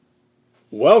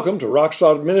Welcome to Rock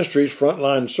Solid Ministries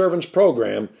Frontline Servants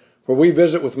Program, where we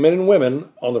visit with men and women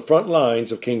on the front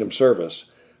lines of kingdom service.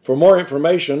 For more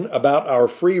information about our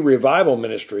free revival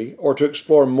ministry or to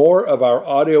explore more of our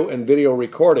audio and video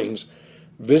recordings,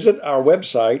 visit our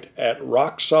website at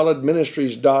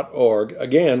rocksolidministries.org.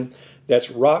 Again,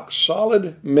 that's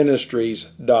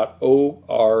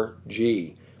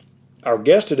rocksolidministries.org. Our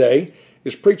guest today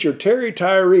is preacher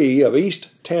Tyree of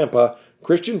East Tampa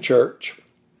Christian Church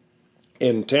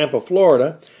in Tampa,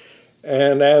 Florida.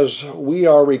 And as we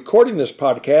are recording this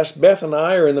podcast, Beth and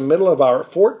I are in the middle of our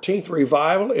 14th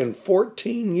revival in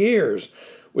 14 years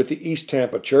with the East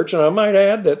Tampa Church. And I might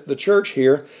add that the church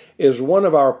here is one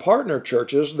of our partner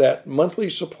churches that monthly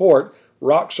support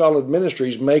Rock Solid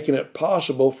Ministries, making it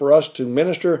possible for us to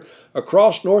minister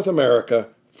across North America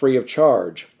free of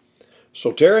charge.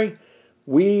 So Terry,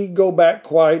 we go back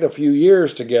quite a few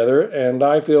years together, and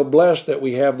I feel blessed that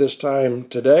we have this time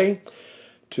today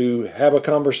to have a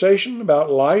conversation about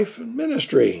life and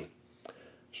ministry.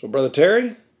 So, Brother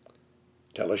Terry,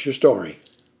 tell us your story.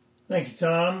 Thank you,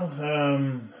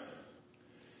 Tom.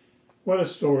 What a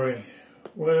story.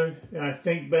 I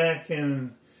think back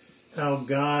and how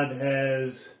God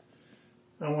has,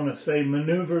 I want to say,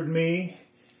 maneuvered me,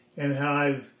 and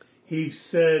how He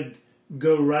said,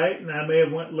 go right, and I may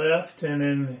have went left, and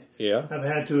then I've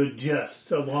had to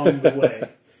adjust along the way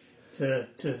to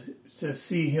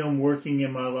see Him working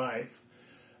in my life.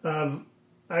 I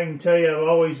can tell you, I've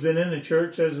always been in the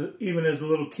church, even as a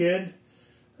little kid.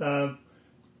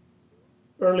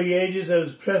 Early ages, I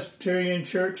was Presbyterian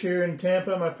church here in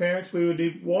Tampa. My parents, we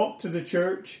would walk to the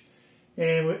church,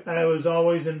 and I was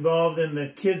always involved in the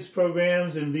kids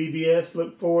programs and VBS,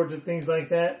 look forward to things like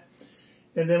that.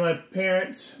 And then my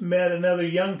parents met another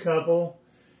young couple,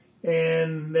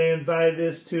 and they invited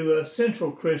us to a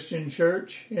Central Christian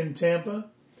Church in Tampa.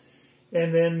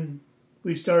 And then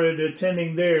we started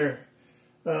attending there.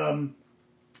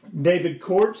 David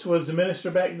Courts was the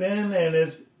minister back then, and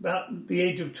at about the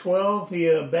age of 12, he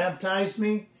baptized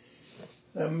me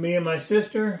and my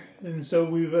sister. And so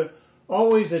we've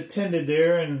always attended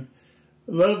there and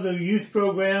loved the youth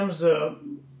programs.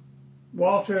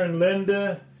 Walter and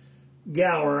Linda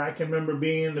Gower, I can remember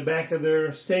being in the back of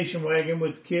their station wagon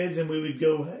with the kids, and we would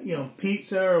go,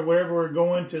 pizza or wherever we're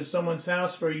going to someone's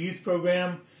house for a youth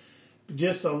program.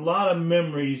 Just a lot of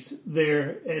memories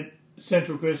there at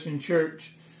Central Christian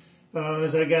Church.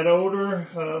 As I got older,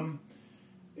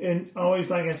 and always,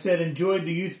 like I said, enjoyed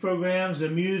the youth programs, the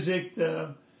music.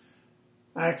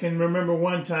 I can remember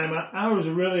one time, I was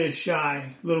really a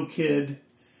shy little kid,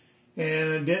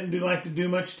 and I didn't like to do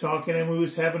much talking, and we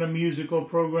was having a musical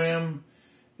program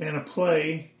and a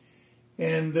play,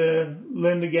 and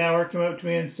Linda Gower came up to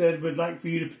me and said, we'd like for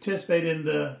you to participate in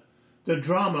the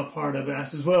drama part of it. I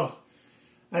says,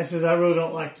 I really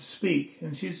don't like to speak.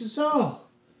 And she says, oh,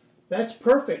 that's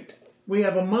perfect. We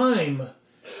have a mime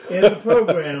in the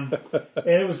program, and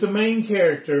it was the main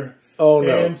character. Oh,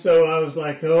 no. And so I was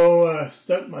like, I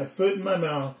stuck my foot in my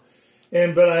mouth.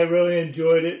 But I really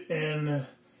enjoyed it, and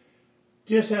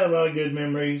just had a lot of good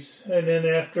memories. And then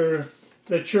after,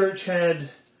 the church had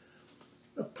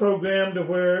a program to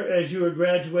where, as you were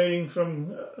graduating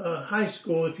from high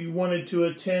school, if you wanted to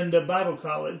attend a Bible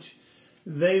college,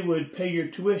 they would pay your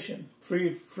tuition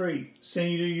free,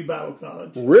 send you to your Bible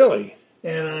college. Really?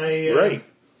 And Great.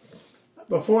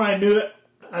 Before I knew it,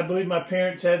 I believe my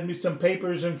parents had me some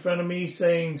papers in front of me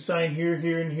saying, sign here,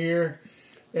 here, and here.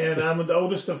 And I'm the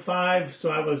oldest of 5,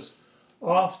 so I was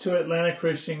off to Atlanta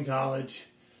Christian College,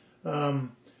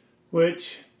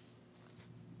 which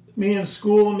me and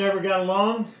school never got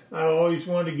along. I always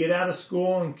wanted to get out of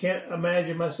school and can't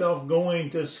imagine myself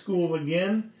going to school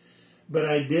again, but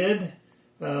I did.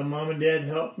 Mom and Dad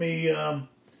helped me a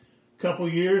couple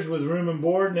years with room and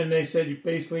board, and then they said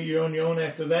you're on your own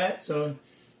after that. So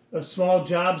small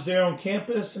jobs there on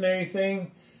campus and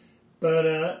everything.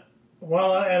 But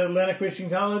while at Atlanta Christian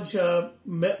College,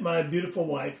 met my beautiful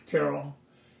wife, Carol.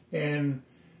 And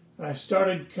I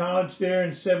started college there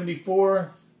in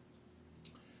 74,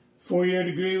 4-year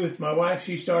degree with my wife.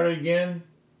 She started again,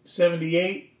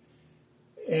 78.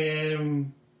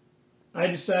 And I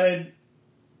decided,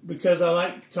 because I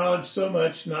liked college so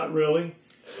much, not really,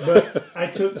 but I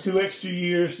took 2 extra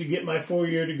years to get my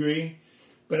 4-year degree.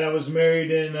 But I was married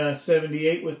in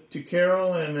 78 to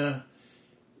Carol, and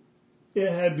it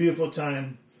had a beautiful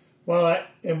time. When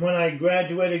I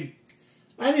graduated,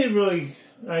 I didn't really,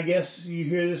 I guess you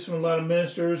hear this from a lot of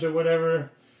ministers or whatever,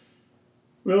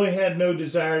 really had no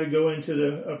desire to go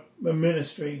into the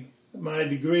ministry. My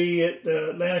degree at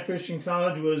Atlanta Christian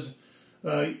College was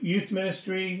youth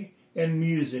ministry and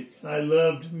music. I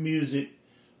loved music.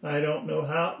 I don't know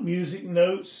how music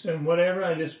notes and whatever.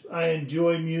 I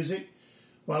enjoy music.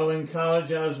 While in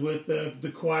college, I was with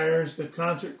the choirs, the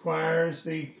concert choirs,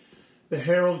 the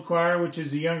Herald Choir, which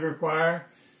is the younger choir,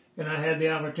 and I had the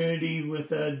opportunity with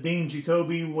Dean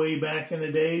Jacoby way back in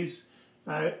the days.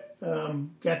 I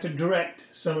got to direct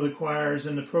some of the choirs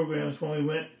and the programs when we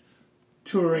went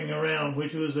touring around,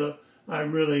 which was I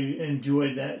really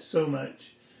enjoyed that so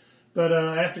much. But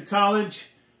after college,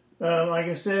 like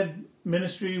I said,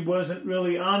 ministry wasn't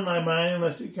really on my mind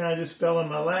unless it kind of just fell in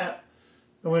my lap.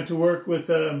 I went to work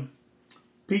with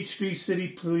Peachtree City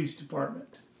Police Department.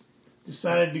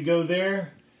 Decided to go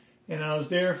there, and I was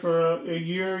there for a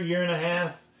year and a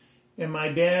half. And my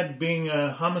dad, being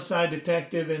a homicide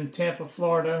detective in Tampa,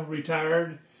 Florida,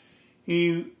 retired.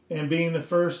 And being the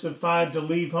first of 5 to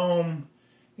leave home,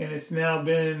 and it's now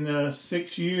been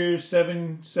 6 years,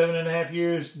 seven and a half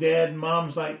years. Dad and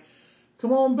Mom's like,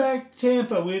 "Come on back to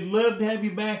Tampa. We'd love to have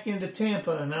you back into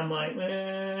Tampa." And I'm like,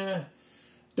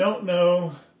 don't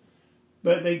know.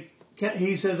 But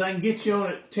he says, "I can get you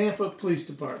on at Tampa Police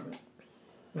Department."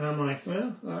 And I'm like,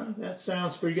 well, all right, that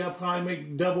sounds pretty good. I'll probably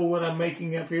make double what I'm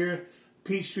making up here.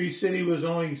 Peachtree City was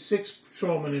only 6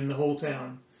 patrolmen in the whole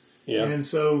town. Yeah. And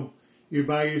so you're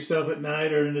by yourself at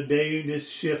night or in the day, just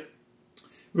shift.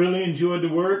 Really enjoyed the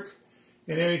work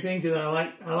and everything because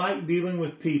I like dealing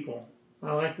with people.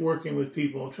 I like working with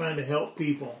people, trying to help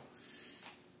people.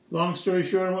 Long story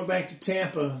short, I went back to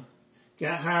Tampa,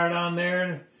 got hired on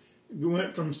there,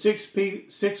 went from 6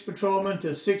 patrolmen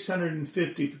to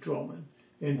 650 patrolmen.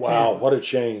 Wow, what a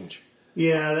change.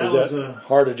 Yeah, that was a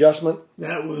hard adjustment?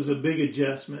 That was a big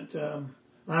adjustment.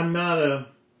 I'm not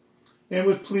and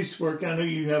with police work, I know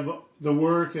you have the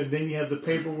work and then you have the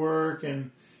paperwork,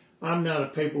 and I'm not a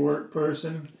paperwork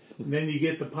person. And then you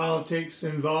get the politics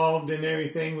involved and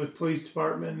everything with police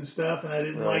department and stuff, and I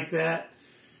didn't like that.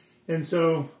 And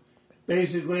so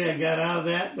basically I got out of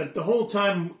that. But the whole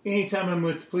time, anytime I'm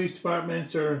with the police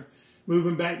departments or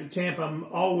moving back to Tampa, I'm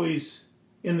always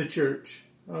in the church.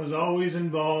 I was always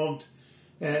involved.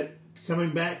 At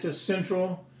coming back to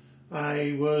Central,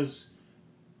 I was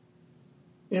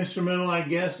instrumental, I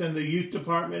guess, in the youth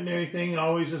department and everything.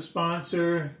 Always a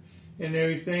sponsor and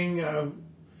everything.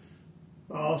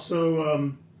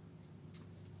 Also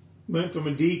went from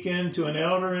a deacon to an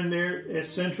elder in there at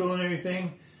Central and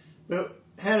everything. But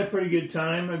had a pretty good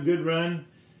time, a good run.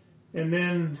 And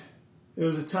then there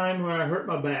was a time where I hurt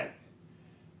my back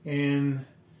and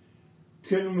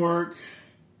couldn't work.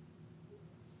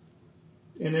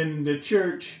 And then the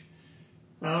church,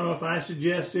 I don't know if I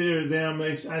suggested it or them,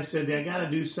 I said, I got to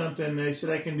do something. They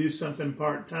said I can do something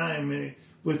part-time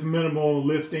with minimal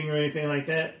lifting or anything like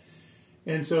that.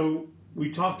 And so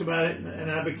we talked about it, and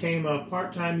I became a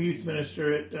part-time youth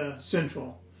minister at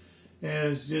Central.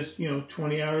 And it's just,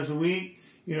 20 hours a week.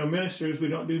 Ministers, we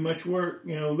don't do much work,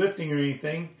 lifting or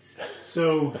anything.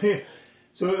 So it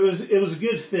was a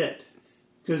good fit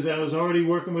because I was already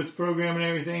working with the program and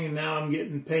everything, and now I'm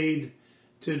getting paid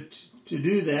to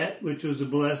do that, which was a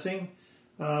blessing.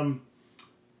 The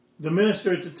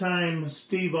minister at the time,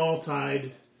 Steve Altide,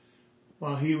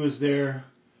 while he was there,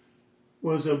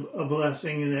 was a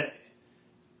blessing. And that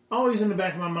always in the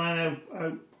back of my mind,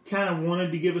 I kind of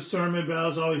wanted to give a sermon, but I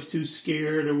was always too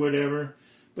scared or whatever.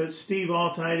 But Steve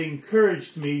Altide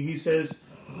encouraged me. He says,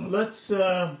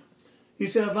 he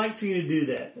said, "I'd like for you to do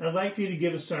that. I'd like for you to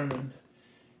give a sermon."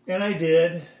 And I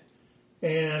did.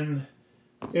 And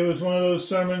it was one of those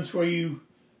sermons where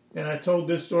and I told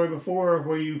this story before,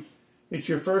 where it's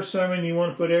your first sermon, you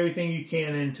want to put everything you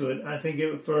can into it. I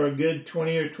think for a good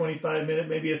 20 or 25 minute,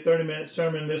 maybe a 30-minute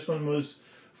sermon, this one was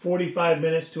 45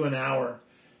 minutes to an hour.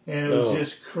 And it was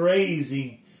just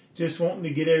crazy, just wanting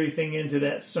to get everything into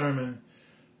that sermon.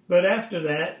 But after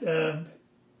that,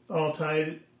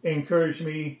 Altide encouraged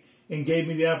me and gave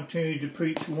me the opportunity to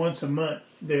preach once a month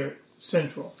there at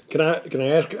Central. Can I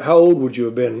ask, how old would you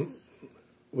have been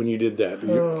when you did that?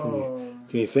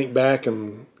 Can you think back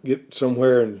and get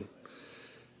somewhere in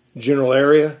general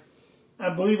area? I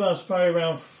believe I was probably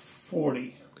around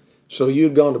 40. So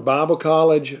you'd gone to Bible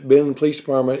college, been in the police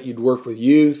department, you'd worked with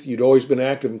youth, you'd always been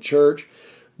active in church,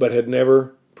 but had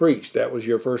never preached. That was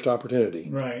your first opportunity.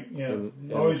 Right, yeah.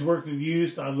 And always worked with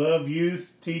youth. I love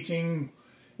youth, teaching,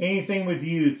 anything with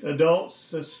youth.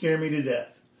 Adults scare me to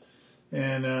death.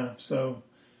 And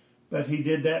but he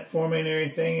did that for me and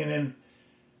everything. And then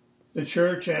the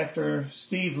church, after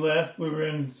Steve left, we were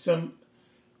in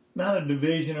not a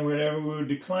division or whatever, we were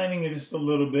declining it just a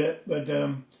little bit, but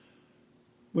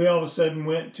we all of a sudden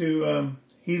went to,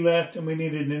 he left and we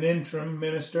needed an interim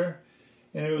minister,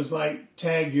 and it was like,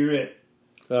 tag, you're it.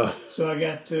 So I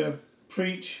got to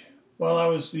preach while I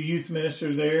was the youth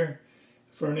minister there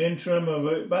for an interim of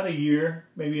about a year,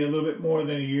 maybe a little bit more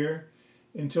than a year,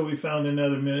 until we found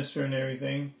another minister and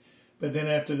everything. But then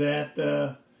after that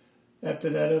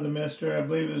other minister, I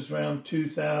believe it was around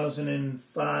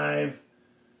 2005,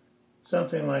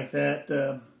 something like that.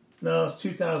 No, it was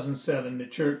 2007. The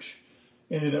church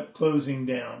ended up closing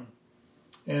down.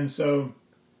 And so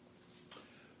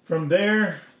from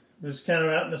there, I was kind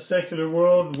of out in the secular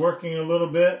world, working a little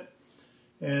bit.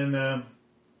 And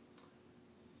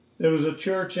there was a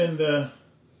church in the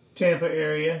Tampa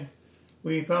area.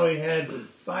 We probably had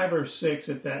 5 or 6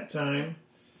 at that time.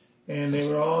 And they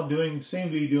were all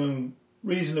seemed to be doing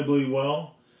reasonably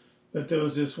well. But there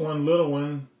was this one little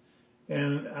one.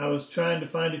 And I was trying to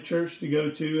find a church to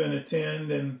go to and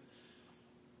attend. And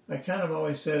I kind of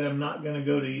always said, I'm not going to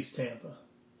go to East Tampa.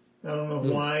 I don't know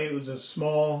why. It was a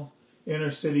small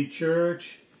inner city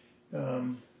church. They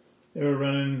were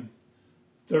running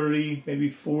 30, maybe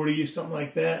 40, something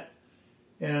like that.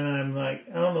 And I'm like,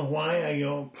 I don't know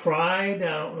why. Pride.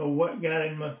 I don't know what got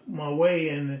in my way.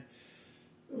 And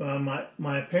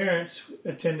my parents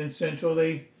attended Central.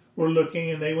 They were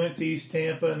looking, and they went to East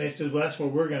Tampa, and they said, well, that's where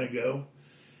we're going to go.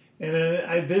 And then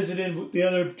I visited the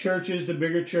other churches, the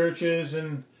bigger churches,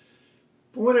 and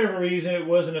for whatever reason, it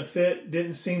wasn't a fit.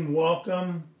 Didn't seem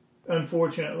welcome,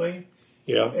 unfortunately.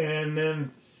 Yeah. And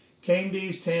then came to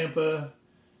East Tampa,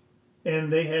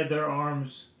 and they had their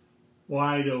arms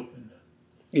wide open.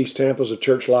 East Tampa's a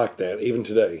church like that, even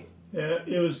today.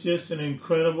 It was just an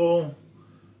incredible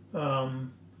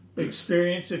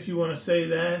experience, if you want to say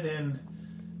that. And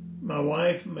my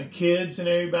wife, my kids, and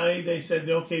everybody, they said,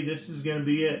 okay, this is going to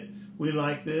be it. We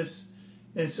like this.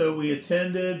 And so we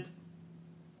attended.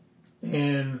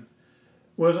 And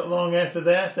wasn't long after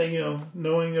that, they,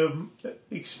 knowing of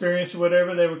experience or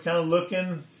whatever, they were kind of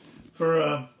looking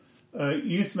for a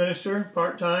youth minister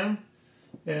part-time.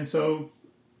 And so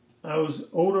I was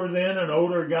older then, an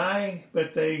older guy,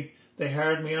 but they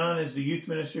hired me on as the youth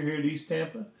minister here at East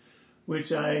Tampa,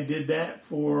 which I did that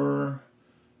for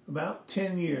about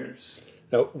 10 years.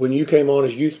 Now, when you came on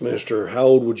as youth minister, how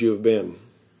old would you have been?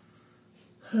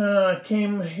 I've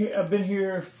been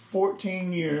here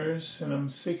 14 years, and I'm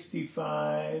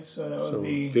 65, so that would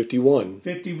be 51.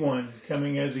 51,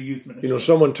 coming as a youth minister.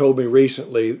 Someone told me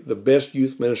recently the best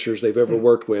youth ministers they've ever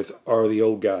worked with are the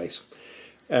old guys.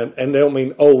 And they don't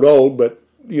mean old, but,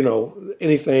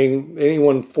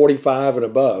 anyone 45 and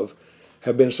above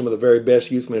have been some of the very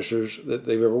best youth ministers that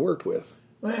they've ever worked with.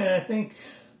 Well, I think,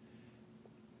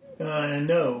 I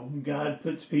know God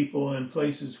puts people in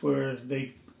places where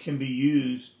they can be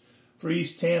used. For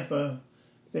East Tampa,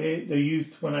 the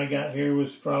youth when I got here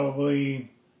was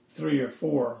probably 3 or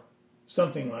 4,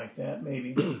 something like that,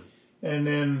 maybe. And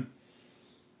then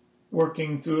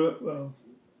working through it,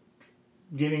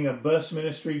 getting a bus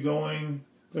ministry going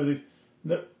for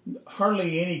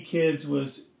hardly any kids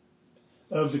was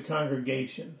of the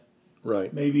congregation.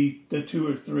 Right. Maybe the 2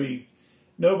 or 3.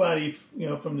 Nobody,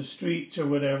 from the streets or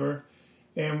whatever.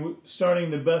 And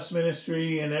starting the bus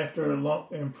ministry, and after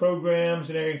and programs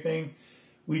and everything,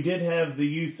 we did have the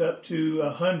youth up to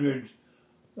 100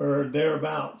 or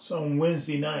thereabouts on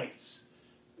Wednesday nights.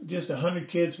 Just 100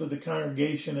 kids with a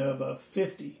congregation of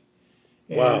 50.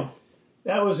 And wow.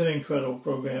 That was an incredible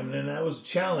program, and that was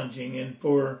challenging. And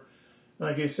for,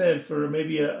 like I said, for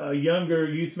maybe a younger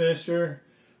youth minister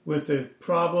with the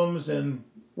problems and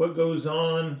what goes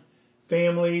on,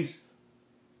 families,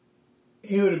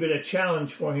 it would have been a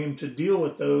challenge for him to deal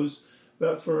with those.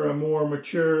 But for a more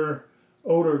mature,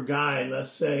 older guy,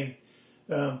 let's say,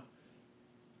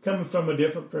 coming from a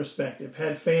different perspective,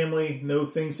 had family, know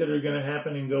things that are going to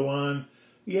happen and go on.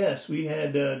 Yes, we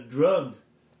had drug,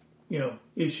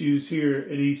 issues here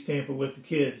at East Tampa with the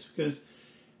kids, because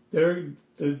they're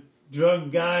the drug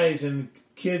guys and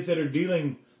kids that are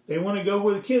dealing. They want to go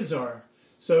where the kids are.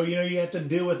 So, you have to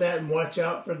deal with that and watch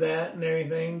out for that and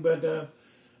everything. But the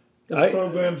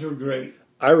programs were great.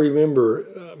 I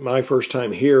remember my first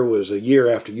time here was a year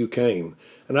after you came,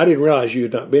 and I didn't realize you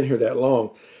had not been here that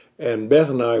long. And Beth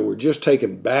and I were just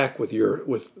taken back with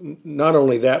not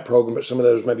only that program, but some of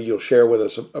those maybe you'll share with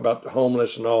us about the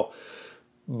homeless and all.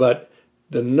 But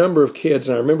the number of kids,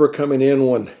 and I remember coming in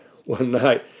one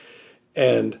night,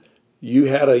 and you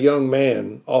had a young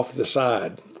man off to the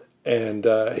side, and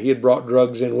he had brought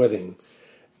drugs in with him,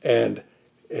 and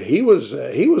he was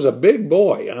a big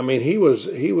boy. I mean, he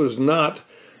was not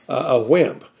a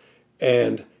wimp,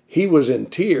 and he was in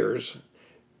tears.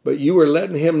 But you were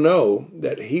letting him know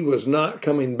that he was not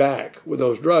coming back with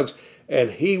those drugs,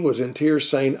 and he was in tears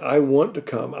saying, "I want to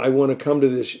come. I want to come to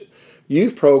this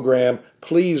youth program,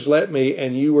 please let me,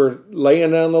 and you were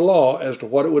laying down the law as to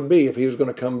what it would be if he was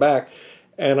going to come back.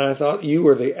 And I thought you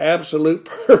were the absolute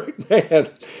perfect man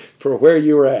for where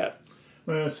you were at.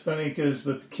 Well, it's funny because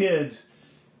with the kids,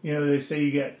 they say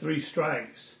you got 3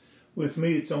 strikes. With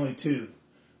me, it's only 2.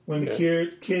 When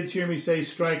the kids hear me say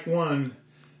strike 1,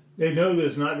 they know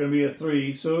there's not going to be a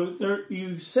 3. So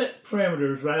you set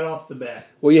parameters right off the bat.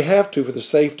 Well, you have to for the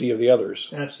safety of the others.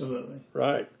 Absolutely.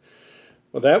 Right.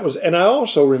 Well, that was, and I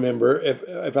also remember,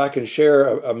 if I can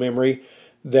share a memory,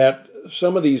 that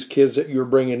some of these kids that you were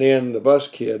bringing in, the bus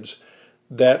kids,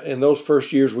 that in those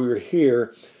first years we were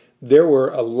here, there were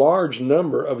a large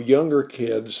number of younger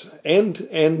kids and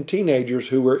teenagers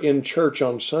who were in church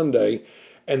on Sunday,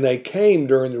 and they came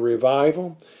during the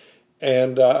revival.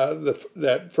 And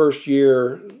that first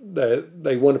year, that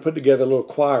they wanted to put together a little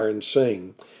choir and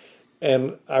sing.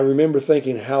 And I remember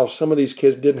thinking how some of these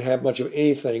kids didn't have much of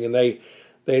anything, and they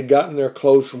had gotten their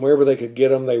clothes from wherever they could get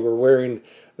them. They were wearing,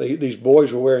 these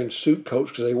boys were wearing suit coats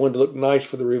because they wanted to look nice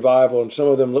for the revival, and some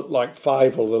of them looked like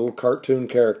Fievel, the little cartoon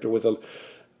character, with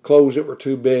clothes that were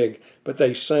too big. But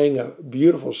they sang a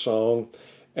beautiful song,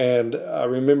 and I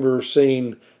remember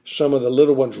seeing some of the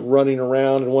little ones running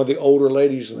around, and one of the older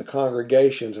ladies in the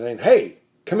congregation saying, "Hey,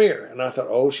 come here." And I thought,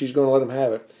 oh, she's going to let them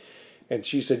have it. And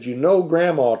she said,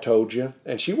 Grandma told you.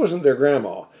 And she wasn't their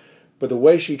grandma, but the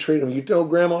way she treated them,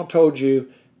 Grandma told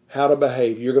you how to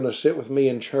behave. You're going to sit with me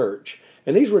in church.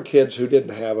 And these were kids who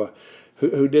didn't have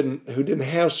who didn't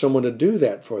have someone to do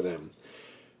that for them.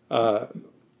 Not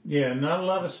a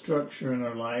lot of structure in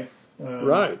their life.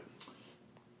 Right.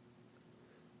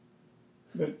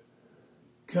 But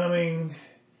coming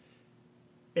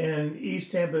in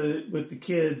East Tampa with the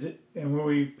kids and where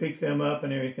we pick them up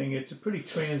and everything, it's a pretty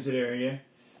transit area.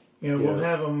 We'll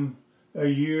have them a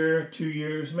year, 2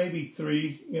 years, maybe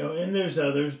 3, and there's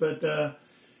others, but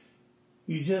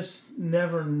you just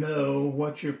never know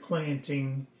what you're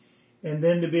planting. And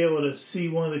then to be able to see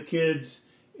one of the kids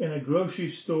in a grocery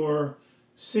store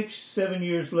 6, 7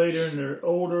 years later, and they're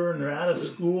older and they're out of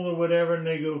school or whatever, and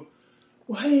they go,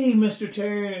 "Well, hey, Mr.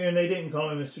 Terry," and they didn't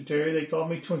call me Mr. Terry, they called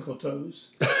me Twinkle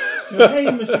Toes. "Hey,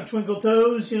 Mr. Twinkle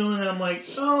Toes," and I'm like,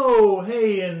 "Oh,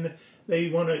 hey," and they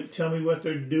want to tell me what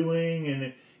they're doing,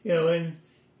 and and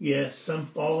yes, some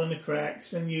fall in the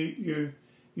cracks, and you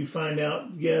find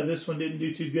out, this one didn't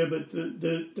do too good,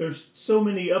 but there's so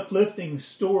many uplifting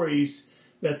stories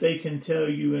that they can tell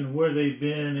you and where they've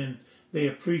been, and they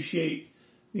appreciate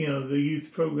the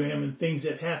youth program and things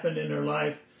that happened in their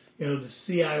life. The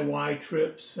CIY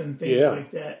trips and things like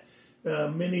that.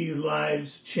 Many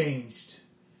lives changed.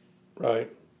 Right.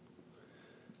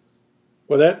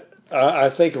 Well,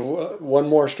 I think of one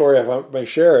more story, if I may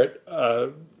share it.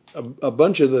 A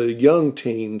bunch of the young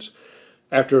teens,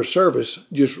 after a service,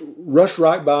 just rushed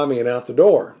right by me and out the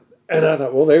door. And I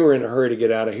thought, well, they were in a hurry to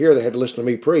get out of here. They had to listen to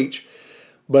me preach.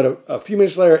 But a few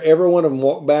minutes later, every one of them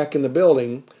walked back in the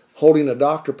building holding a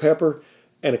Dr. Pepper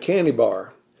and a candy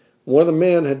bar. One of the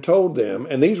men had told them,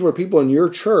 and these were people in your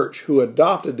church who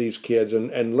adopted these kids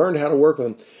and learned how to work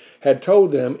with them, had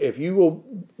told them, if you will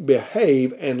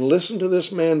behave and listen to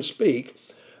this man speak,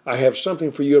 I have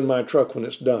something for you in my truck when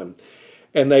it's done.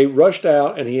 And they rushed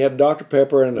out, and he had Dr.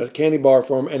 Pepper and a candy bar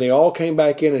for them, and they all came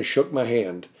back in and shook my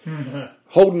hand,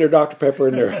 holding their Dr. Pepper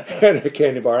and a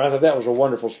candy bar. I thought that was a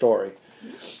wonderful story.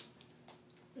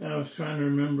 I was trying to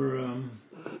remember...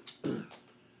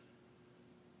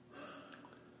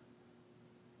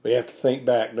 We have to think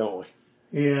back, don't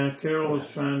we? Yeah, Carol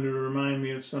was trying to remind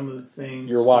me of some of the things.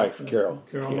 Your wife, Carol.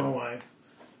 Carol, my wife.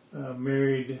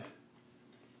 Married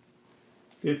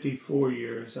 54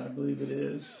 years, I believe it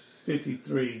is.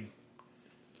 53.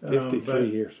 53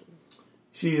 years.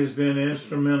 She has been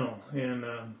instrumental in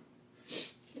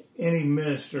any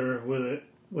minister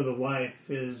with a wife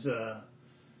is,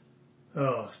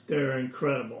 they're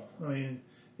incredible. I mean,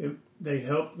 they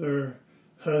help their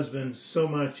husbands so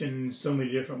much in so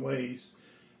many different ways.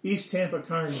 East Tampa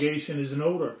congregation is an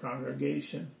older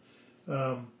congregation.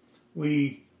 I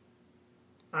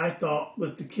thought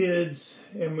with the kids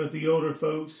and with the older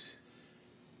folks,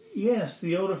 yes,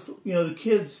 the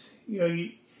kids,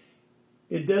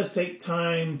 it does take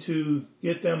time to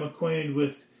get them acquainted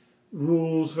with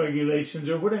rules, regulations,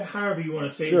 or whatever, however you want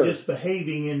to say, sure, just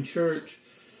behaving in church.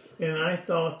 And I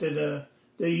thought that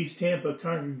the East Tampa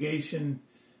congregation,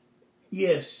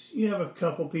 yes, you have a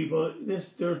couple people,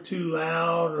 they're too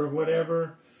loud or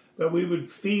whatever, but we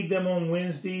would feed them on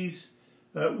Wednesdays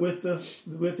with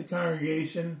the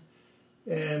congregation,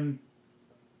 and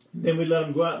then we'd let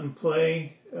them go out and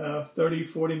play 30,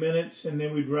 40 minutes, and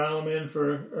then we'd round them in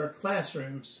for our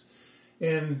classrooms.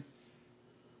 And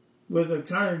with a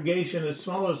congregation as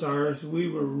small as ours, we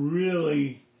were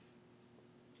really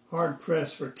hard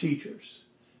pressed for teachers,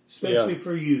 especially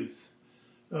for youth.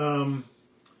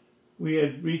 We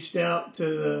had reached out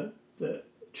to the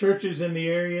churches in the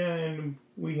area, and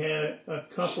we had a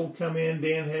couple come in,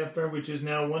 Dan Hefner, which is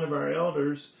now one of our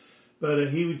elders, but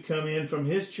he would come in from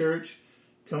his church,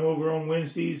 come over on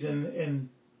Wednesdays and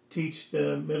teach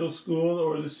the middle school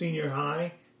or the senior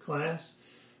high class.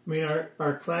 I mean,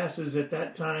 our classes at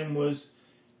that time was,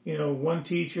 one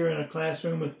teacher in a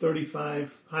classroom with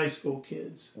 35 high school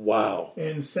kids. Wow.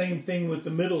 And same thing with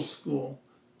the middle school,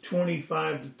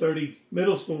 25 to 30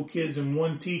 middle school kids and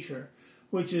one teacher,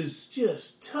 which is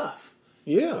just tough.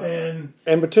 Yeah. And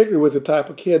particularly with the type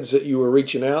of kids that you were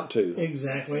reaching out to.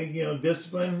 Exactly.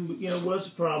 Discipline, was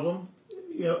a problem,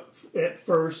 at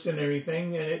first and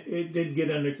everything, and it did get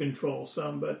under control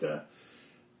some, but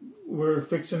we're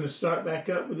fixing to start back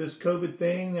up with this COVID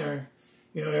thing.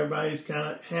 Everybody's kind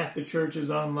of, half the church is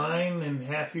online and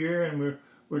half here, and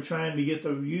we're trying to get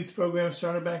the youth program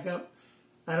started back up.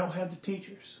 I don't have the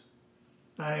teachers.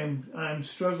 I'm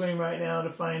struggling right now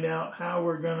to find out how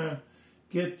we're going to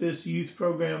get this youth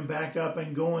program back up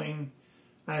and going.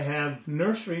 I have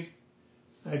nursery.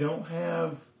 I don't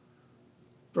have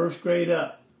first grade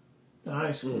up to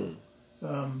high school.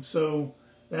 So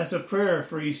that's a prayer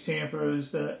for East Tampa,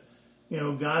 is that,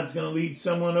 God's going to lead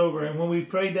someone over. And when we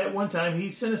prayed that one time, He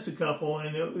sent us a couple,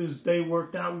 and they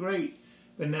worked out great.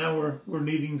 But now we're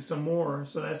needing some more.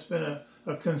 So that's been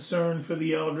a concern for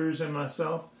the elders and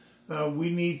myself. We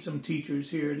need some teachers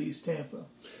here at East Tampa.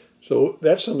 So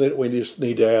that's something that we just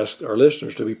need to ask our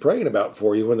listeners to be praying about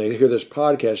for you when they hear this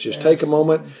podcast. Just take a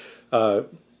moment,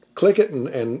 click it,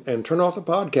 and turn off the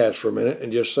podcast for a minute,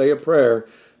 and just say a prayer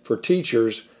for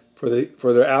teachers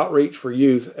for their outreach for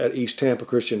youth at East Tampa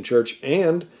Christian Church.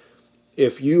 And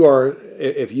if you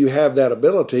have that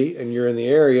ability and you're in the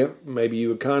area, maybe you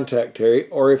would contact Terry.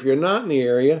 Or if you're not in the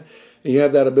area and you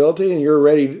have that ability and you're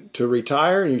ready to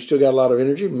retire and you still got a lot of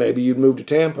energy, maybe you'd move to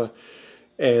Tampa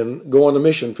and go on the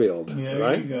mission field. Yeah,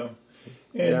 right? There you go.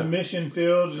 And the mission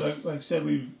field, like I said,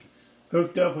 we've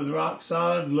hooked up with Rock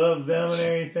Solid, love them and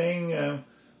everything.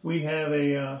 We have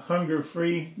a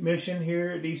hunger-free mission here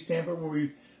at East Tampa where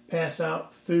we pass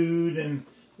out food, and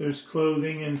there's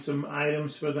clothing and some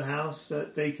items for the house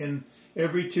that they can,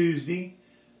 every Tuesday,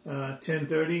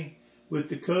 10:30. With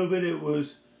the COVID, it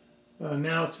was,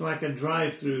 now it's like a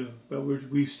drive-through, but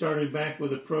we've started back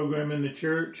with a program in the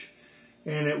church.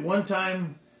 And at one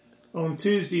time on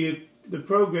Tuesday, the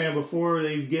program, before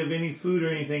they give any food or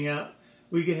anything out,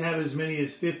 we could have as many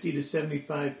as 50 to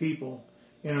 75 people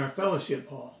in our fellowship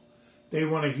hall. They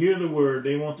want to hear the word.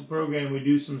 They want the program. We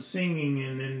do some singing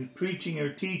and then preaching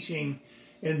or teaching,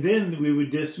 and then we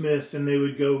would dismiss and they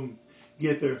would go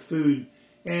get their food.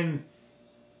 And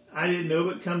I didn't know,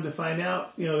 but come to find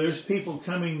out, there's people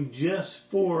coming just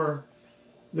for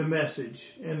the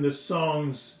message and the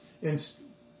songs. And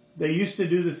they used to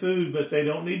do the food, but they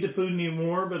don't need the food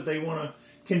anymore, but they want to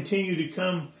continue to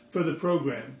come for the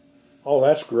program. Oh,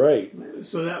 that's great.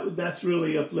 So that's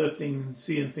really uplifting,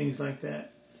 seeing things like that.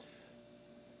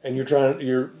 And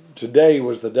today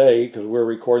was the day, because we're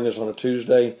recording this on a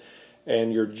Tuesday,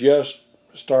 and you're just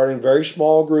starting a very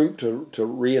small group to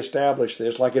reestablish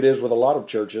this, like it is with a lot of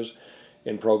churches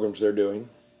in programs they're doing.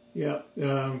 Yeah.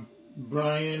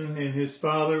 Brian and his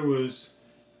father it was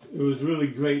really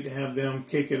great to have them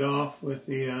kick it off with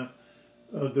the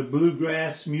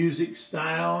bluegrass music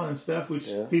style and stuff,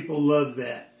 which people love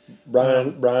that.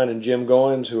 Brian and Jim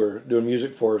Goins, who are doing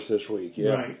music for us this week.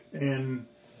 Yeah. Right. And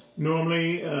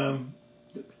normally,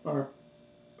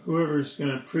 whoever's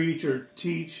going to preach or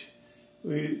teach,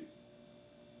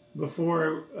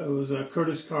 before it was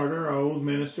Curtis Carter, our old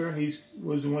minister. He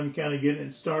was the one kind of getting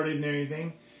it started and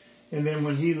everything. And then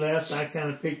when he left, I kind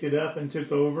of picked it up and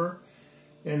took over.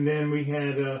 And then we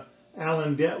had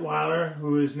Alan Detweiler,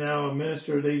 who is now a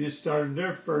minister. They just started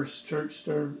their first church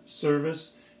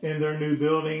service in their new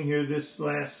building here this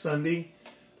last Sunday.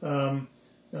 I'm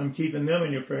keeping them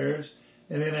in your prayers.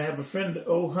 And then I have a friend,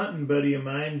 old hunting buddy of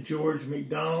mine, George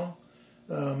McDonald.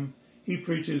 He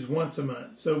preaches once a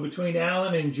month. So between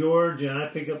Alan and George, and I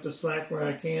pick up the slack where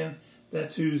I can,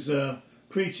 that's who's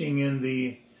preaching in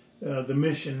the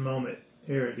mission moment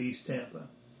here at East Tampa.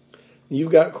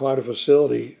 You've got quite a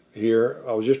facility here.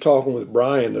 I was just talking with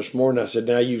Brian this morning. I said,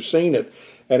 now you've seen it,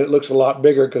 and it looks a lot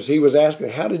bigger, because he was asking,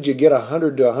 how did you get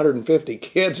 100 to 150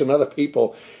 kids and other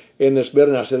people in this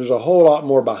building? I said, there's a whole lot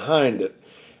more behind it.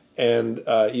 And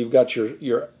you've got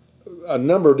your a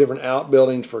number of different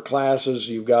outbuildings for classes.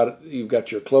 You've got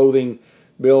your clothing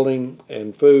building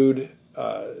and food.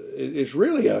 It's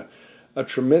really a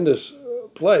tremendous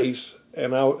place,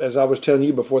 and as I was telling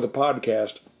you before the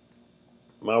podcast,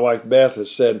 my wife Beth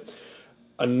has said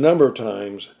a number of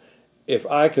times, if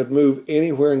I could move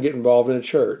anywhere and get involved in a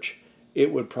church,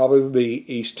 it would probably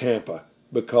be East Tampa,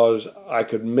 because I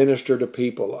could minister to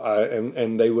people,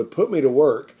 and they would put me to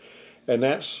work. And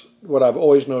that's what I've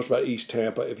always noticed about East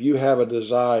Tampa. If you have a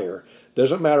desire,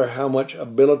 doesn't matter how much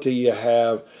ability you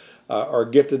have or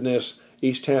giftedness,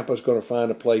 East Tampa is going to find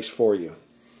a place for you.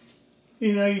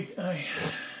 You know,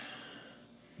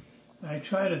 I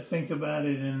try to think about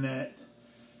it in that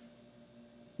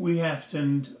we have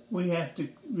to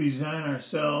resign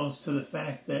ourselves to the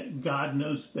fact that God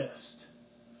knows best.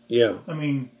 Yeah. I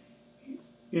mean,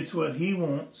 it's what He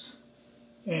wants,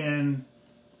 and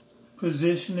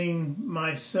positioning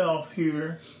myself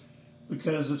here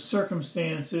because of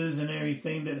circumstances and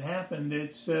everything that happened,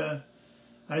 it's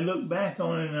I look back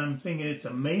on it and I'm thinking it's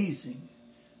amazing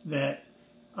that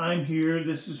I'm here.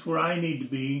 This is where I need to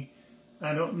be.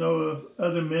 I don't know of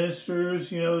other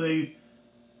ministers,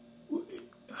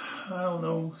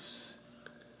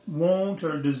 won't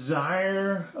or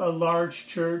desire a large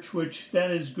church, which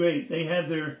that is great. They have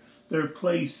their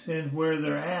place and where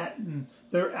they're at and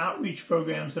their outreach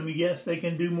programs. I mean, yes, they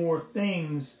can do more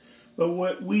things, but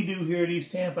what we do here at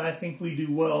East Tampa, I think we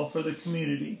do well for the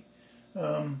community.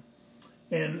 And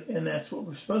that's what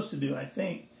we're supposed to do, I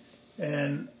think.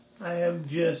 And I am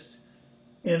just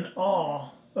in awe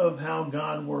of how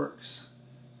God works,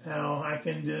 how I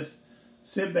can just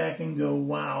sit back and go,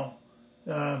 wow,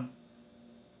 I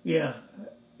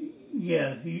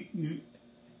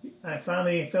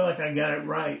finally feel like I got it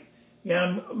right. Yeah,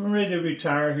 I'm ready to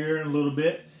retire here in a little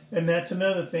bit, and that's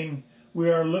another thing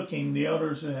we are looking. The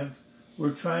elders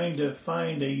we're trying to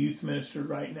find a youth minister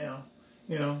right now.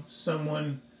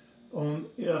 Someone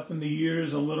up in the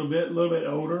years a little bit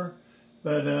older,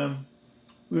 but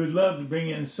we would love to bring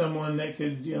in someone that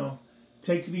could,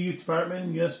 take the youth department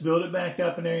and just build it back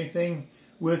up and everything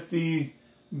with the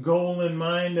goal in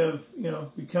mind of,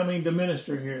 becoming the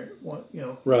minister here,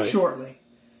 right. shortly.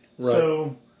 Right.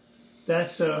 So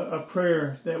that's a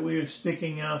prayer that we are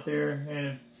sticking out there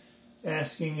and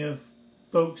asking of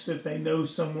folks if they know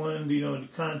someone, to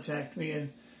contact me,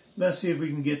 and let's see if we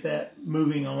can get that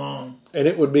moving along. And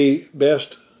it would be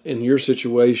best in your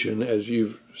situation, as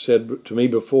you've said to me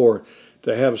before,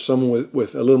 to have someone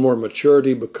with a little more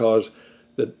maturity, because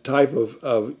the type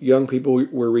of young people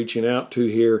we're reaching out to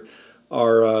here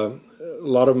are a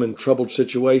lot of them in troubled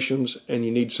situations, and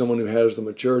you need someone who has the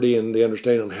maturity and the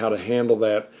understanding on how to handle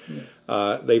that. Yeah.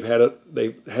 They've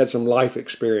had some life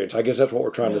experience. I guess that's what we're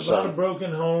trying to say. A lot of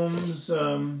broken homes.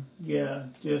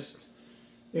 Just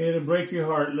it'll break your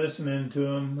heart listening to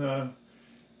them.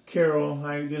 Carol,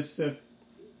 I just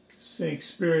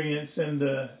experience,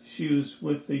 and she was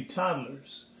with the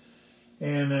toddlers,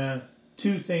 and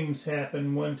two things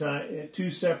happened one time at two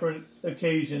separate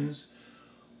occasions.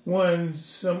 One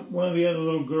of the other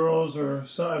little girls,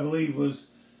 I believe, was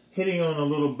hitting on a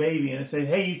little baby, and said,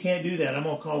 "Hey, you can't do that. I'm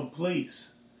gonna call the police."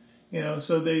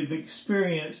 So they've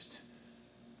experienced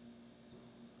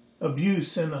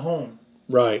abuse in the home.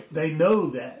 Right. They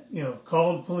know that.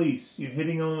 Call the police. You're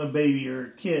hitting on a baby or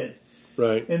a kid.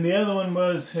 Right. And the other one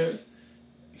was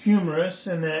humorous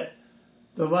in that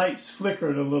the lights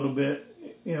flickered a little bit,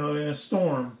 in a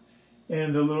storm,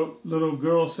 and the little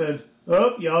girl said,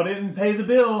 "Oh, y'all didn't pay the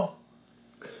bill."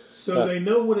 So they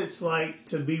know what it's like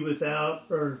to be without,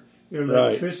 or your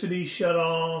electricity shut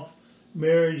off,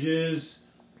 marriages,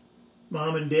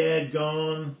 mom and dad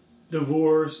gone,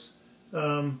 divorce,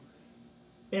 and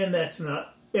that's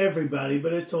not everybody,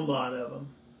 but it's a lot of them.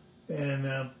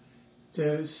 And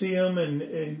to see them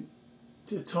and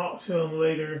to talk to them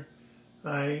later,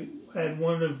 I had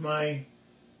one of my.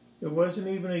 It wasn't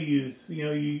even a youth.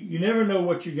 You never know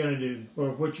what you're going to do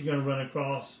or what you're going to run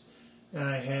across. And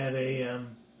I had a,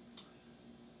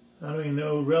 I don't even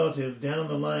know, relative down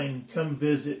the line come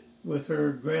visit with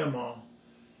her grandma.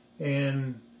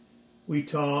 And we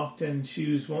talked, and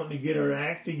she was wanting to get her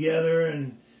act together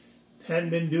and hadn't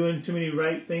been doing too many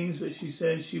right things, but she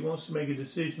said she wants to make a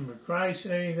decision for Christ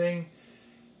and everything.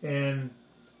 And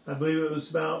I believe it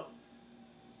was about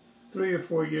 3 or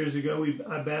 4 years ago,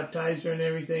 I baptized her and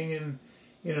everything, and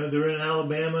they're in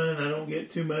Alabama, and I don't get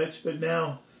too much, but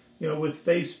now with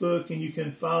Facebook, and you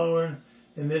can follow her,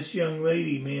 and this young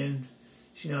lady, man,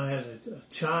 she now has a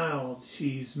child,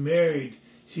 she's married,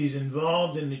 she's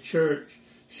involved in the church,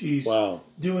 she's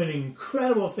doing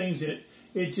incredible things. It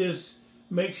just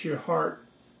makes your heart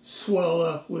swell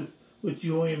up with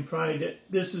joy and pride that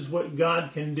this is what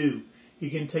God can do. He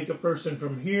can take a person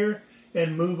from here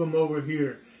and move them over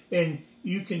here. And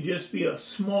you can just be a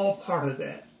small part of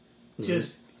that. Mm-hmm.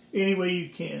 Just any way you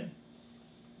can.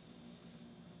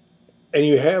 And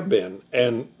you have been,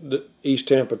 and the East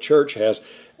Tampa Church has.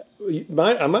 I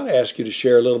might ask you to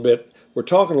share a little bit. We're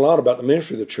talking a lot about the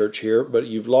ministry of the church here, but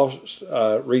you've lost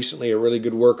recently a really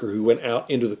good worker who went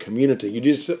out into the community.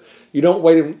 You don't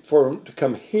wait for him to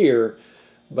come here,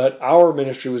 but our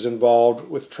ministry was involved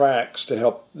with tracts to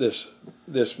help this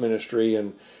ministry,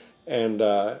 and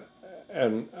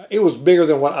it was bigger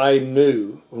than what I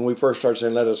knew when we first started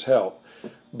saying, "Let us help."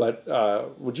 But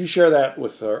would you share that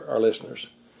with our listeners?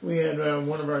 We had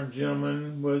one of our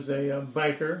gentlemen was a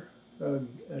biker,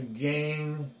 a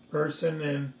gang person,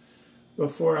 and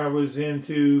before I was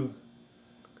into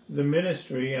the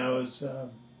ministry, I was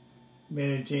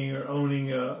managing or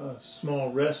owning a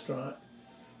small restaurant,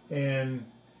 and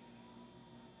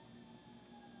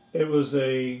it was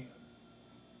in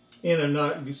a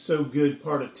not so good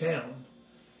part of town,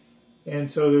 and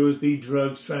so there would be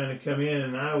drugs trying to come in,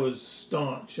 and I was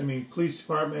staunch. I mean, police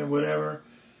department, whatever.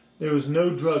 There was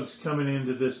no drugs coming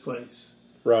into this place.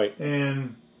 Right.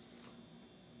 And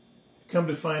come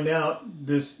to find out,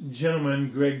 this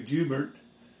gentleman, Greg Jubert,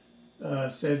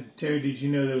 said, "Terry, did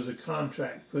you know there was a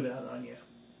contract put out on you?"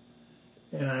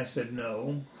 And I said,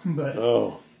 "No."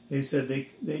 But they said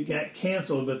they got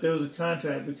canceled, but there was a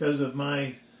contract because of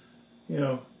my,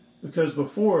 because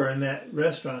before in that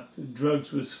restaurant, the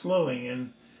drugs was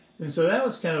flowing. And so that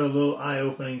was kind of a little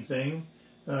eye-opening thing.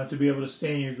 To be able to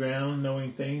stand your ground,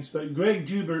 knowing things. But Greg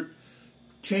Jubert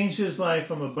changed his life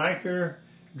from a biker,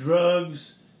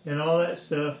 drugs, and all that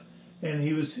stuff. And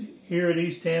he was here at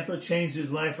East Tampa, changed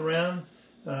his life around.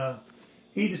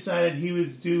 He decided he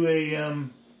would do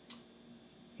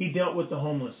he dealt with the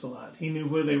homeless a lot. He knew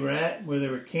where they were at, where they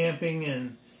were camping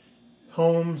and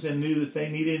homes, and knew that they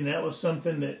needed, and that was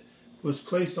something that was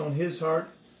placed on his heart.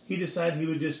 He decided he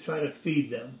would just try to feed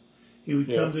them. He would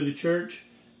come to the church,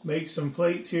 make some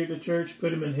plates here at the church, put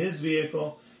them in his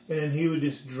vehicle, and then he would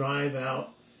just drive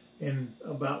out in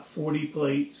about 40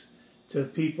 plates to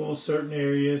people, certain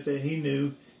areas that he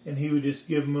knew, and he would just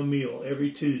give them a meal every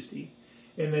Tuesday.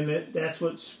 And then that's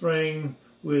what sprang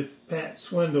with Pat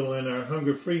Swindle and our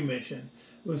Hunger Free mission,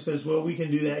 who says, well, we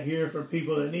can do that here for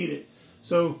people that need it.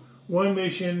 So one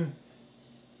mission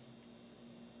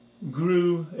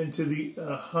grew into the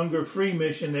Hunger Free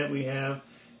mission that we have.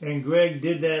 And Greg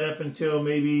did that up until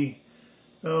maybe,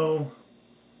 3 or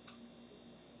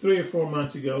 4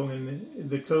 months ago, and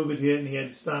the COVID hit, and he had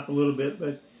to stop a little bit,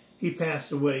 but he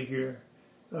passed away here.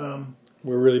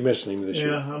 We're really missing him this year.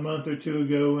 Yeah, a month or two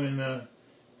ago, and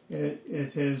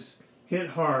it has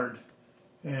hit hard,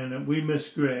 and we miss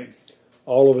Greg.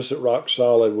 All of us at Rock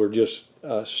Solid were just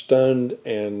stunned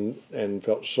and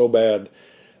felt so bad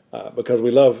because we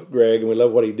love Greg and we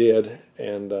love what he did,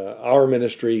 and our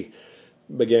ministry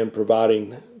began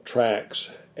providing tracts,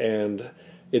 and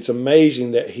it's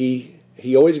amazing that he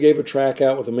always gave a tract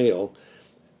out with a meal,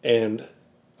 and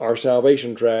our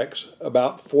salvation tracts,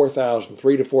 about 3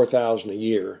 to 4,000 a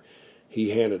year,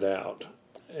 he handed out,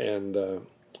 and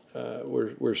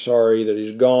we're sorry that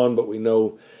he's gone, but we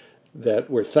know that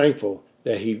we're thankful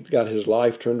that he got his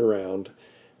life turned around,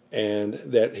 and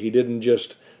that he didn't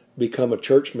just become a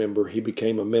church member, he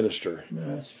became a minister.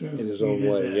 That's true. In his own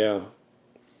way. That.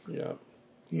 Yeah.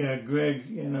 Yeah, Greg,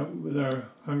 with our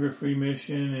Hunger Free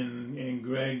mission and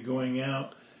Greg going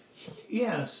out,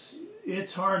 yes,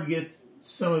 it's hard to get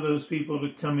some of those people to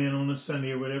come in on a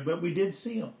Sunday or whatever, but we did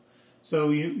see them.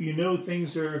 So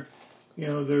things are,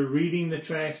 they're reading the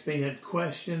tracts. They had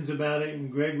questions about it,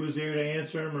 and Greg was there to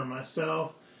answer them, or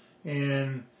myself.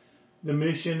 And the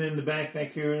mission in the back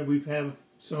here, we've had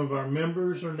some of our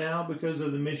members are now because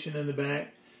of the mission in the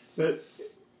back. But,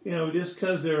 just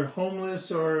because they're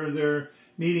homeless or they're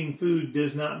needing food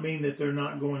does not mean that they're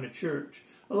not going to church.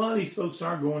 A lot of these folks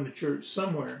are going to church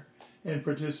somewhere and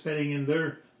participating in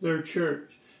their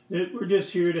church. We're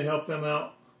just here to help them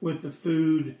out with the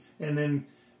food, and then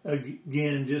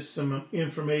again just some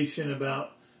information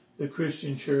about the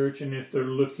Christian church, and if they're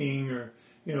looking, or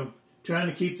trying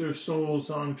to keep their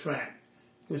souls on track.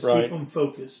 Just keep them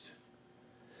focused.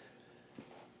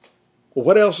 Well,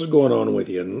 what else is going on with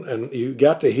you? And you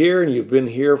got to here, and you've been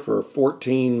here for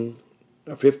 15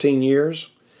 years,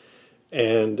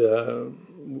 and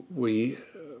we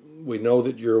know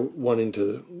that you're wanting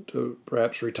to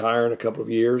perhaps retire in a couple of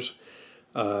years.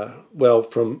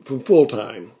 From full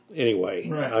time anyway.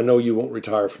 Right. I know you won't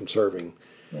retire from serving.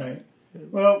 Right.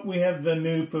 Well, we have the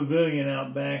new pavilion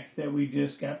out back that we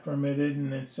just got permitted,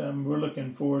 and it's we're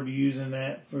looking forward to using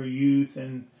that for youth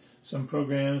and some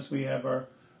programs. We have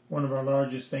one of our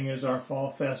largest thing is our fall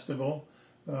festival.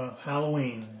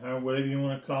 Halloween, or whatever you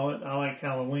want to call it. I like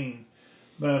Halloween.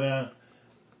 But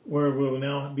where we'll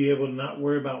now be able to not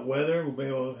worry about weather. We'll be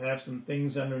able to have some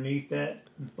things underneath that,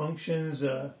 functions,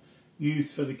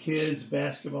 youth for the kids,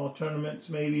 basketball tournaments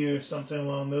maybe, or something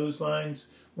along those lines.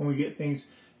 When we get things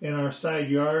in our side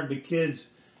yard, the kids,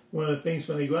 one of the things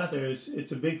when they go out there is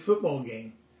it's a big football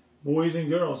game, boys and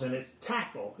girls, and it's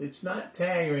tackle. It's not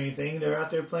tag or anything. They're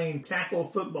out there playing tackle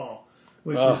football,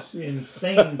 which is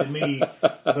insane to me.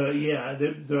 But yeah,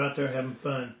 they're out there having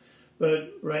fun.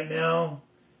 But right now,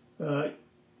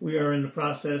 we are in the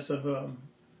process of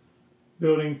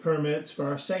building permits for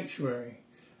our sanctuary.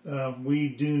 We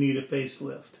do need a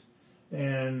facelift,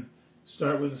 and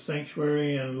start with the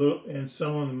sanctuary and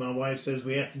someone. My wife says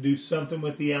we have to do something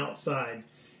with the outside,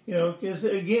 because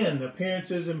again, appearance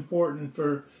is important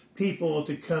for people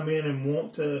to come in and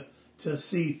want to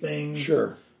see things.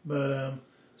 Sure. But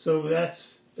so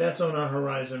that's on our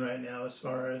horizon right now as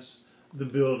far as the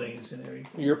buildings and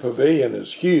everything. Your pavilion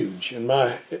is huge.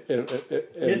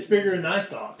 It's bigger than I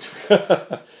thought.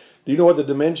 Do you know what the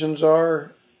dimensions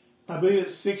are? I believe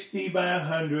it's 60 by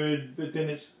 100, but then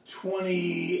it's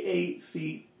 28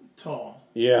 feet tall.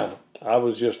 Yeah, I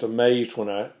was just amazed when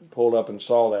I pulled up and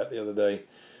saw that the other day.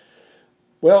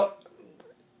 Well,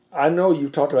 I know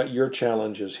you've talked about your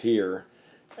challenges here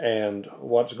and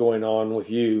what's going on with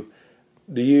you.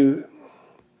 Do you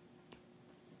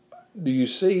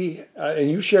see, and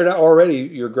you shared already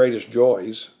your greatest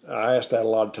joys. I ask that a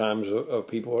lot of times of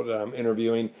people that I'm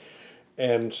interviewing,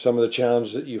 and some of the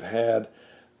challenges that you've had.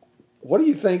 What do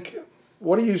you think,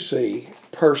 what do you see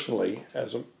personally,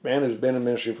 as a man who's been in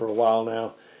ministry for a while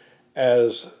now,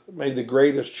 as maybe the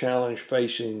greatest challenge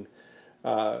facing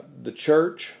the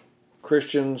church,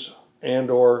 Christians,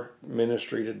 and or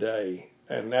ministry today?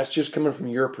 And that's just coming from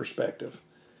your perspective.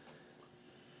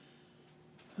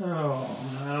 Oh,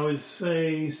 I would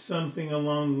say something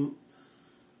along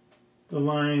the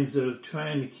lines of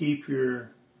trying to keep your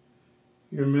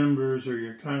members or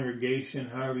your congregation,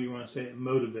 however you want to say it,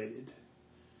 motivated.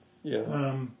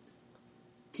 Yeah.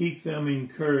 Keep them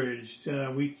encouraged.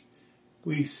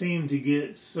 We seem to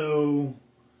get so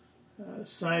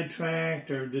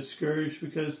sidetracked or discouraged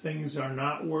because things are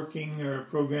not working or a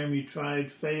program you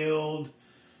tried failed.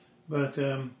 But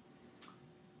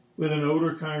with an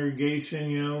older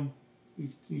congregation,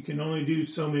 you can only do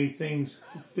so many things,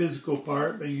 the physical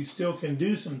part, but you still can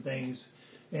do some things.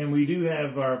 And we do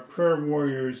have our prayer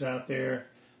warriors out there,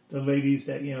 the ladies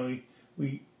that,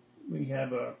 we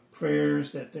have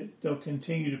prayers that they'll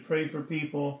continue to pray for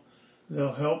people.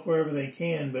 They'll help wherever they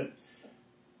can. But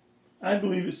I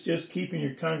believe it's just keeping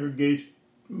your congregation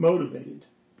motivated.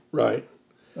 Right.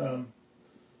 And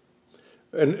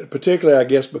particularly, I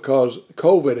guess, because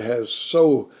COVID has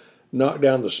so knocked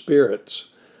down the spirits.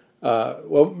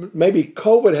 Well, maybe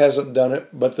COVID hasn't done it,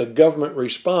 but the government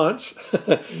response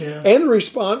and the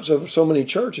response of so many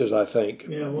churches, I think.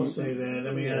 Yeah, we'll say that.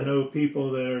 I mean, I know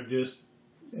people that are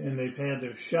and they've had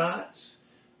their shots,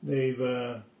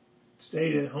 they've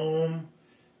stayed at home,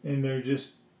 and they're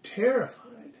just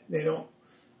terrified. They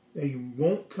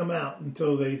won't come out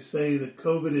until they say that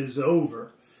COVID is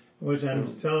over, which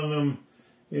I'm telling them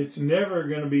it's never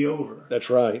going to be over. That's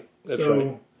right. That's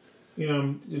right.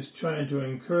 I'm just trying to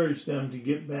encourage them to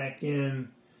get back in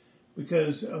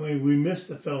because, we miss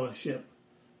the fellowship.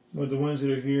 With the ones that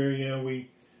are here,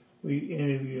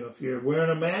 if you're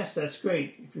wearing a mask, that's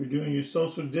great. If you're doing your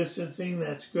social distancing,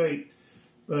 that's great.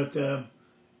 But you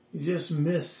just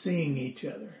miss seeing each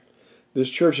other. This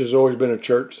church has always been a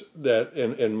church that,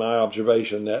 in my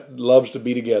observation, that loves to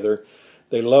be together.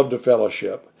 They love to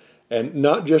fellowship. And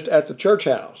not just at the church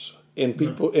house,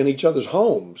 in each other's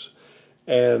homes.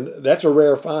 And that's a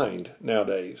rare find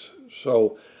nowadays.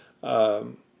 So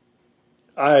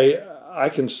I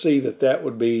can see that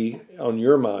would be on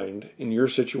your mind, in your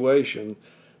situation,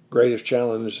 greatest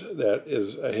challenge that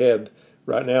is ahead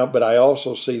right now. But I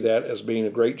also see that as being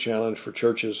a great challenge for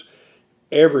churches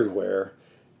everywhere,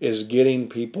 is getting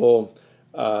people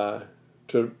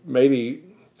to maybe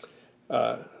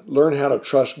learn how to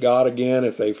trust God again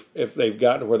if they've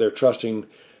gotten to where they're trusting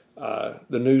the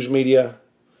news media.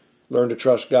 Learn to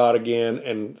trust God again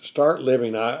and start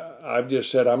living. I've just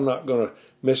said I'm not going to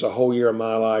miss a whole year of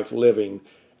my life living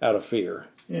out of fear.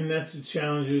 And that's the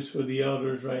challenges for the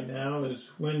elders right now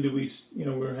is when do we,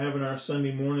 we're having our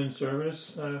Sunday morning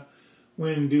service.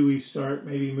 When do we start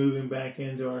maybe moving back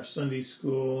into our Sunday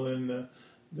school and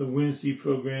the Wednesday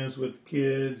programs with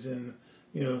kids and,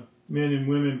 men and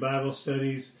women Bible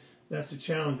studies? That's a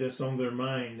challenge that's on their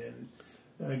mind. And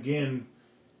again,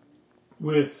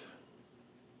 with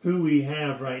who we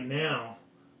have right now,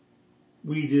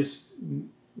 we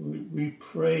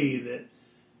pray that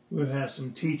we'll have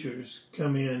some teachers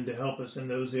come in to help us in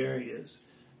those areas.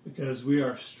 because we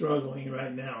are struggling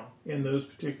right now in those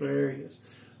particular areas.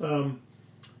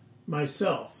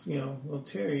 Myself, well,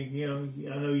 Terry,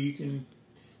 I know you can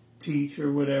teach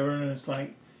or whatever, and it's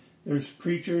like there's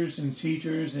preachers and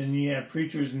teachers, and you have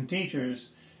preachers and teachers.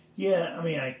 Yeah, I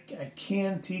mean, I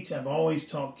can teach. I've always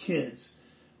taught kids.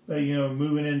 But,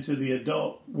 moving into the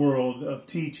adult world of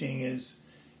teaching is,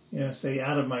 say,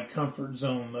 out of my comfort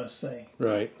zone, let's say.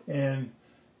 Right. And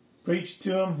preach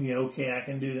to them, okay, I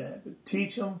can do that. But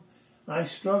teach them, I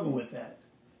struggle with that.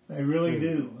 I really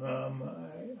do.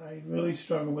 I really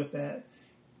struggle with that.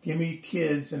 Give me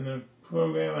kids in the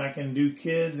program. I can do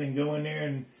kids and go in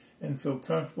there and feel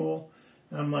comfortable.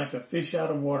 I'm like a fish out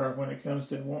of water when it comes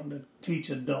to wanting to teach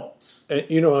adults. And,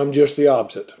 I'm just the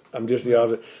opposite.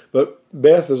 But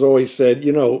Beth has always said,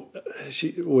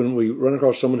 when we run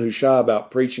across someone who's shy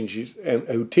about preaching and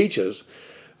who teaches,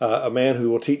 a man who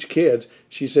will teach kids,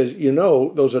 she says,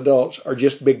 those adults are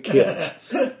just big kids.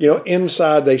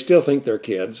 Inside they still think they're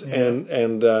kids. Yeah.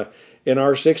 And in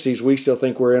our 60s, we still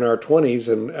think we're in our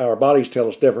 20s, and our bodies tell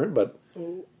us different. But,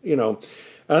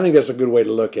 I think that's a good way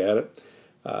to look at it.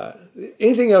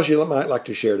 Anything else you might like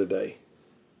to share today?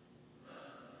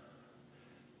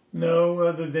 No,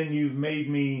 other than you've made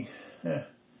me. I'm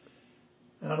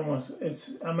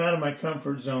out of my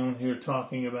comfort zone here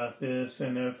talking about this,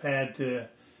 and I've had to,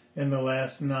 in the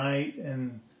last night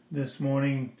and this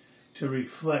morning, to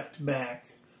reflect back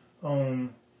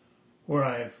on where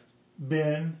I've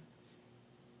been,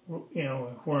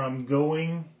 where I'm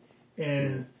going,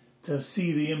 and to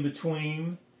see the in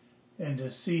between, and to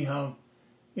see how.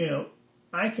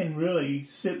 I can really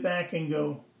sit back and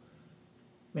go,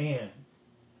 man,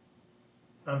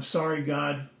 I'm sorry,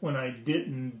 God, when I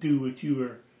didn't do what you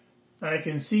were. I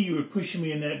can see you were pushing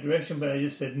me in that direction, but I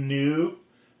just said, no,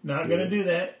 not going to do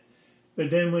that. But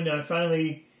then when I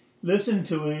finally listen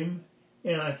to him,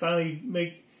 and I finally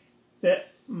make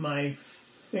that my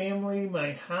family,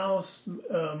 my house,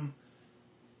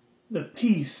 the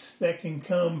peace that can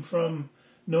come from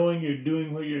knowing you're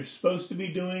doing what you're supposed to be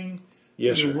doing.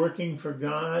 Yes, you're sir. Working for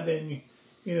God, and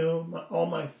all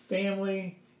my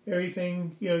family,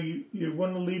 everything. You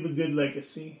want to leave a good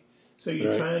legacy, so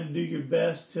you're trying to do your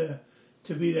best to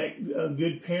be that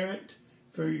good parent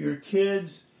for your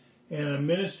kids and a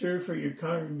minister for your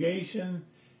congregation.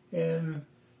 And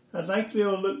I'd like to be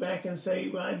able to look back and say,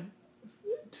 well, I'm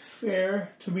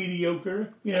fair to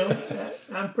mediocre.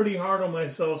 I'm pretty hard on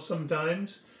myself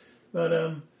sometimes,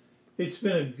 but it's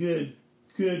been a good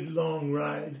long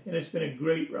ride, and it's been a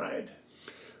great ride.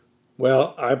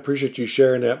 Well, I appreciate you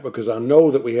sharing that, because I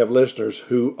know that we have listeners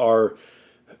who are,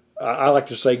 I like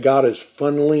to say, God is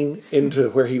funneling into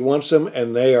where he wants them,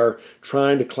 and they are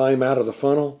trying to climb out of the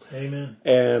funnel. Amen.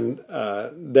 And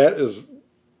that is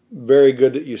very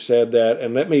good that you said that.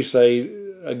 And let me say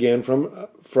again,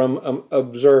 from an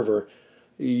observer,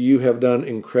 you have done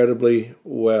incredibly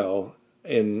well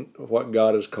in what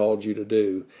God has called you to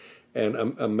do, and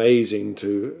amazing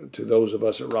to those of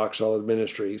us at Rock Solid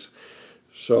Ministries.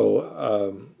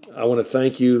 So I want to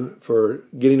thank you for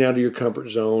getting out of your comfort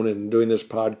zone and doing this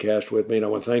podcast with me. And I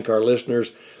want to thank our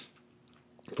listeners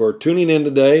for tuning in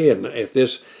today. And if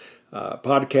this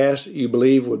podcast you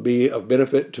believe would be of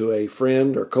benefit to a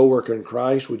friend or coworker in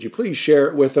Christ, would you please share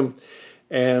it with them?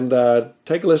 And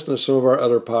take a listen to some of our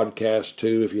other podcasts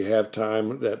too, if you have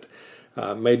time, that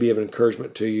may be of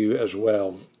encouragement to you as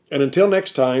well. And until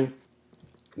next time,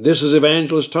 this is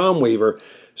Evangelist Tom Weaver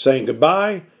saying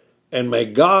goodbye, and may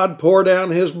God pour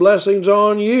down his blessings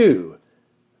on you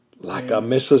like a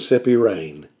Mississippi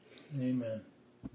rain. Amen.